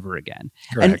contracts ever again.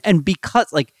 And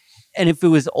because and if it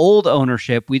was old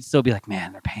ownership, we'd still be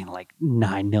man, they're paying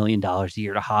 $9 million a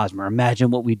year to Hosmer. Imagine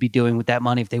what we'd be doing with that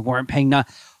money if they weren't paying.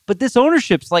 But this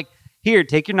ownership's here,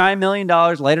 take your $9 million,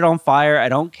 light it on fire. I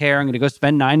don't care. I'm going to go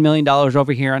spend $9 million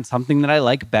over here on something that I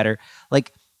like better.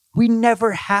 We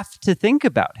never have to think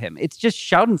about him. It's just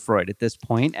Schadenfreude at this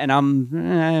point, and I'm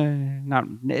not.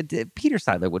 Peter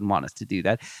Seidler wouldn't want us to do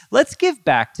that. Let's give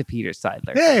back to Peter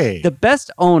Seidler. Hey, the best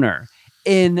owner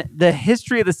in the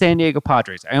history of the San Diego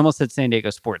Padres. I almost said San Diego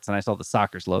Sports, and I saw the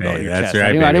Sockers logo on your chest. Right,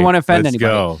 I didn't want to offend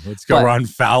anybody. Let's go, Ron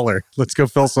Fowler. Let's go,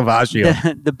 Phil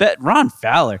Salvaggio. Ron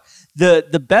Fowler,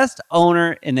 the best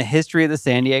owner in the history of the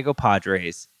San Diego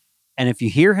Padres. And if you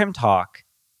hear him talk,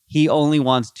 he only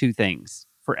wants 2 things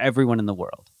for everyone in the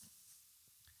world: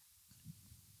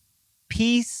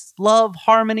 peace, love,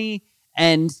 harmony,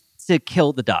 and to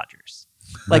kill the Dodgers.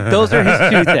 Those are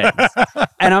his 2 things,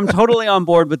 and I'm totally on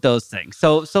board with those things.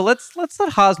 So let's let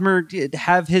Hosmer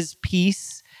have his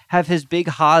peace, have his big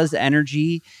Hos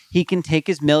energy. He can take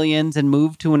his millions and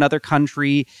move to another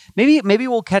country. Maybe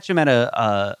we'll catch him at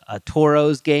a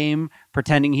Toros game,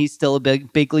 pretending he's still a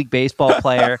big league baseball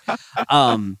player.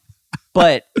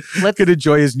 But let's could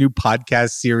enjoy his new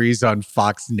podcast series on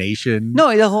Fox Nation. No,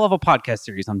 he'll have a podcast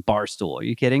series on Barstool. Are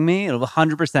you kidding me? It'll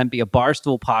 100% be a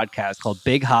Barstool podcast called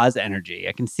Big Hos Energy.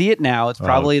 I can see it now. It's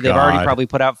probably they've already probably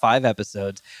put out 5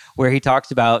 episodes where he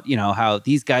talks about how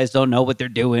these guys don't know what they're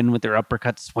doing with their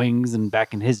uppercut swings and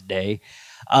back in his day.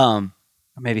 Or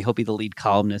maybe he'll be the lead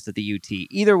columnist at the UT.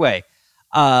 Either way,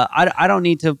 I don't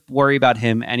need to worry about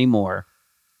him anymore,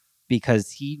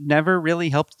 because he never really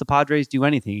helped the Padres do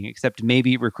anything except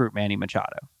maybe recruit Manny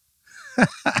Machado.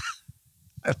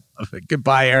 I love it.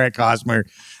 Goodbye, Eric Hosmer.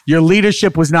 Your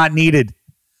leadership was not needed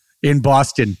in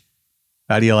Boston.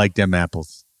 How do you like them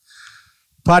apples?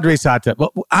 Padres hot tub.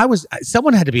 Well,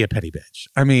 someone had to be a petty bitch.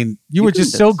 I mean, you were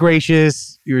just so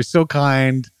gracious. You were so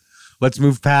kind. Let's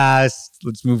move past.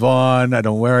 Let's move on. I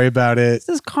don't worry about it. This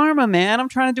is karma, man. I'm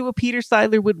trying to do what Peter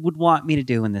Seidler would want me to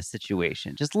do in this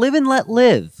situation. Just live and let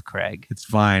live, Craig. It's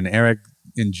fine. Eric,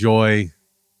 enjoy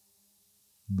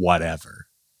whatever.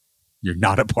 You're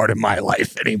not a part of my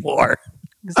life anymore.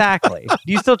 Exactly.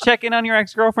 Do you still check in on your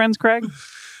ex-girlfriends, Craig?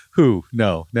 Who?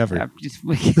 No, never. Yeah,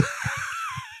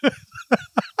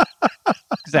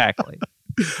 exactly.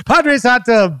 Padres Hot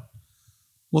Tub.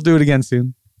 We'll do it again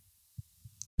soon.